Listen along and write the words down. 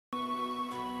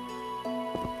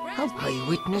I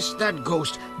witnessed that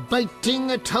ghost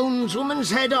biting a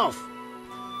townswoman's head off.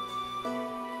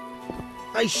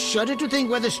 I shudder to think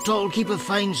where the stall-keeper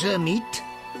finds her meat.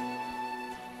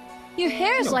 Your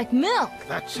hair's like milk.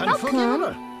 That's How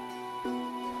unforgivable. come?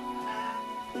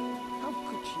 How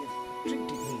could she have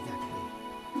treated me that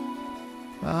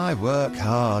way? I work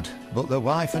hard, but the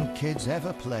wife and kids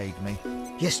ever plague me.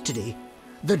 Yesterday,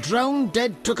 the drowned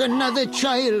dead took another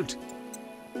child.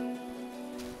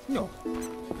 No,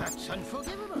 that's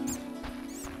unforgivable.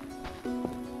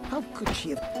 How could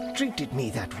she have treated me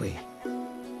that way?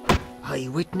 I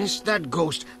witnessed that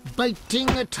ghost biting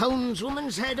a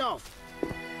townswoman's head off.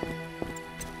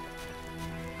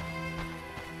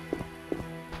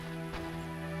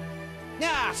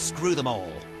 Ah, screw them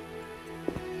all.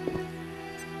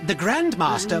 The Grand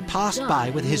Master passed by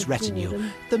with his retinue,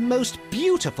 the most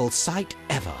beautiful sight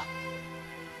ever.